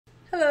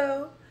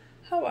Hello,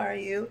 how are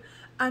you?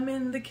 I'm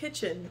in the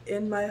kitchen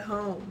in my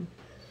home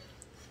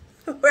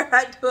where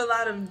I do a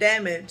lot of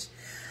damage.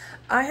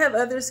 I have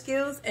other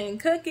skills and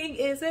cooking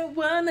isn't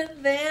one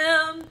of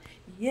them.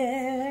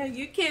 Yeah,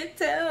 you can't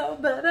tell,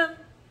 but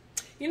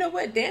you know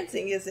what?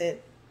 Dancing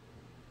isn't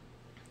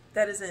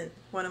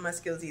one of my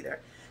skills either.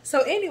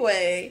 So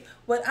anyway,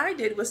 what I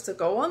did was to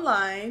go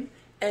online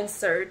and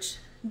search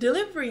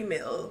delivery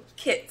meal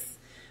kits,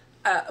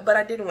 but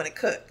I didn't want to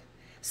cook.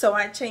 So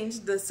I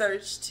changed the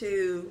search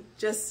to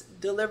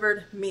just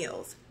delivered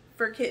meals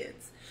for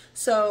kids.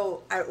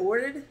 So I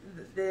ordered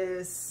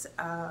this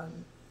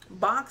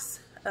box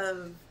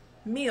of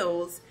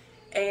meals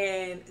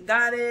and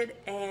got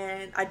it,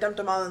 and I dumped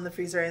them all in the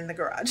freezer in the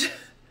garage.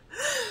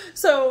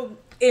 So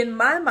in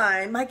my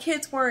mind, my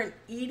kids weren't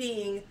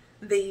eating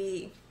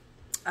the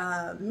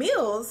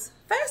meals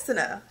fast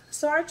enough.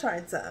 So I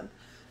tried some.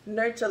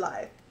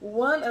 Nurture-Life,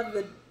 one of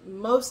the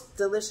most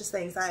delicious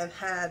things I have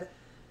had,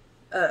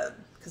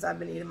 because I've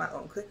been eating my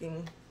own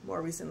cooking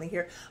more recently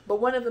here, but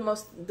one of the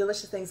most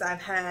delicious things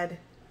I've had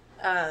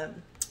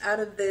out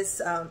of this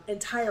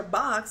entire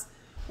box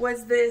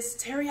was this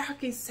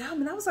teriyaki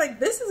salmon. I was like,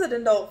 this is an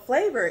adult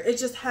flavor. It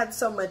just had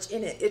so much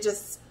in it. It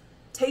just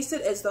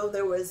tasted as though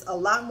there was a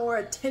lot more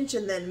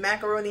attention than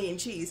macaroni and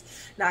cheese.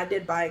 Now, I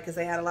did buy it because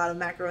they had a lot of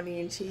macaroni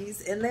and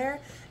cheese in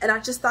there, and I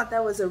just thought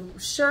that was a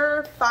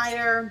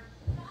surefire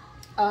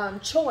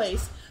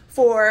choice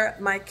for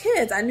my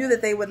kids. I knew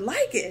that they would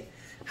like it.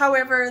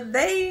 However,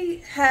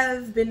 they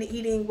have been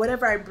eating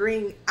whatever I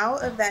bring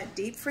out of that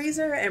deep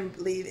freezer and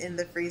leave in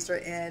the freezer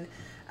in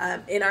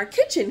our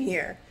kitchen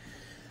here.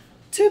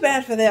 Too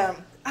bad for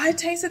them. I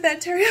tasted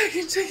that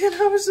teriyaki chicken.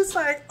 I was just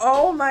like,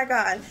 oh my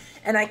God.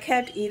 And I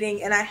kept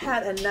eating, and I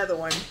had another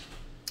one.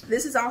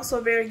 This is also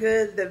very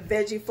good, the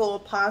veggie full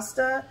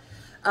pasta.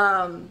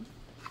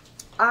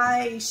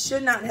 I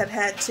should not have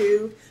had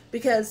to,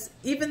 because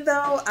even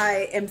though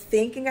I am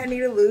thinking I need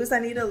to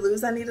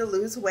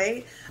lose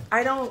weight,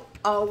 I don't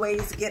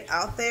always get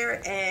out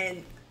there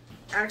and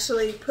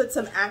actually put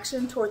some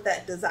action toward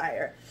that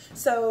desire.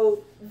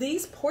 So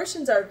these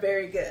portions are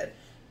very good.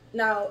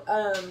 Now,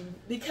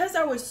 because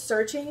I was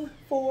searching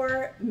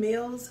for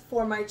meals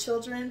for my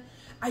children,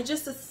 I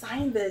just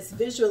assigned this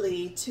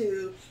visually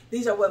to,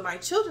 these are what my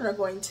children are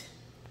going to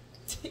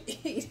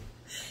eat.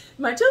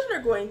 My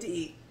children are going to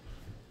eat.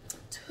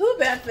 Too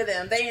bad for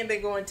them. They ain't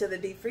been going to the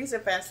deep freezer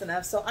fast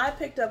enough. So I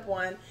picked up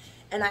one,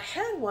 and I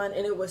had one,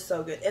 and it was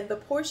so good. And the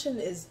portion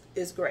is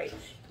great.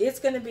 It's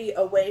going to be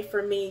a way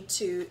for me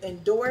to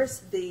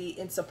endorse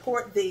and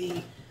support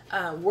the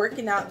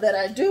working out that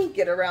I do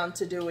get around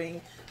to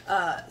doing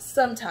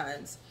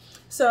sometimes.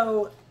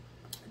 So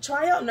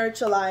try out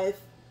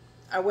Nurture-Life.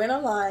 I went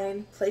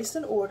online, placed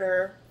an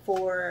order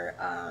for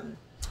an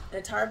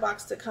entire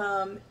box to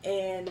come,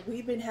 and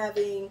we've been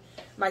having,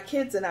 my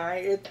kids and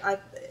I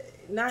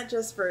not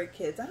just for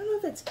kids. I don't know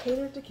if it's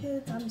catered to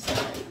kids. I'm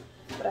sorry.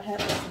 But I have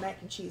this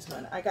mac and cheese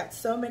one. I got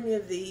so many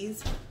of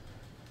these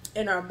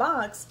in our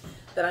box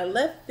that I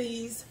left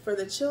these for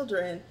the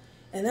children.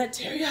 And that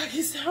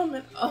teriyaki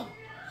salmon, oh.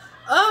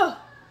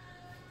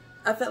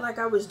 I felt like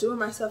I was doing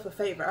myself a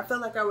favor. I felt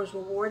like I was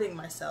rewarding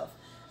myself.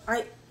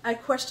 I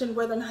questioned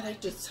whether or not I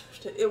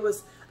deserved it. Who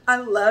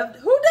doesn't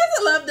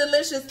love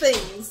delicious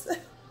things?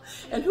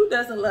 And who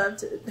doesn't love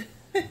to,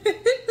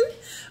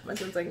 my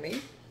son's like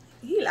me,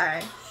 he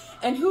lied.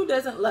 And who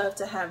doesn't love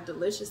to have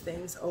delicious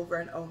things over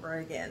and over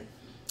again?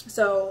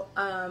 So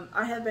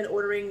I have been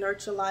ordering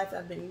Nurture-Life.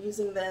 I've been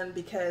using them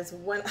because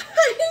when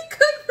I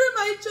cook for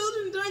my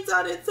children, it turns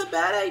out it's a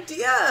bad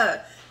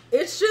idea.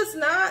 It's just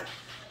not,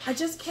 I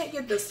just can't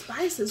get the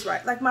spices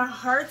right. Like, my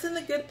heart's in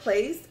a good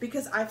place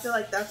because I feel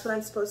like that's what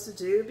I'm supposed to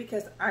do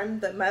because I'm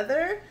the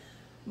mother.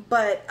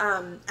 But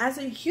as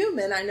a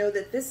human, I know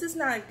that this is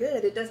not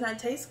good. It does not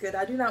taste good.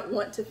 I do not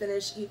want to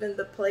finish even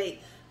the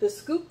plate, the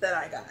scoop that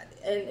I got,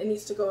 and it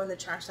needs to go in the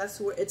trash. That's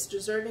where it's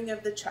deserving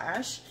of the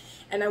trash,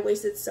 and I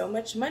wasted so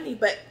much money.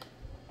 But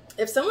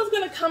if someone's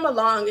gonna come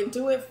along and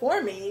do it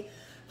for me,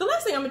 the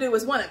last thing I'm gonna do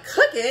is want to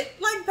cook it.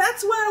 Like,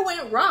 that's where I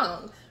went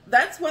wrong.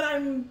 That's why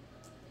I'm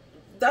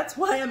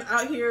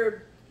out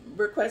here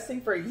requesting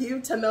for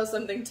you to mail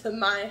something to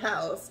my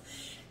house.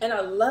 And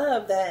I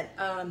love that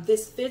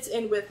this fits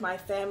in with my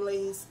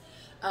family's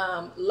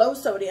low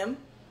sodium,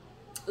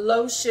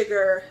 low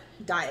sugar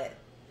diet.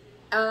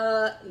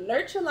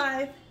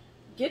 Nurture-Life,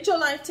 get your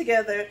life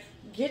together.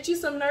 Get you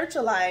some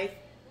Nurture-Life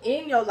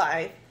in your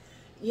life.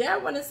 Yeah, I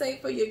want to say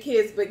for your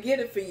kids, but get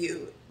it for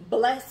you.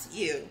 Bless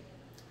you.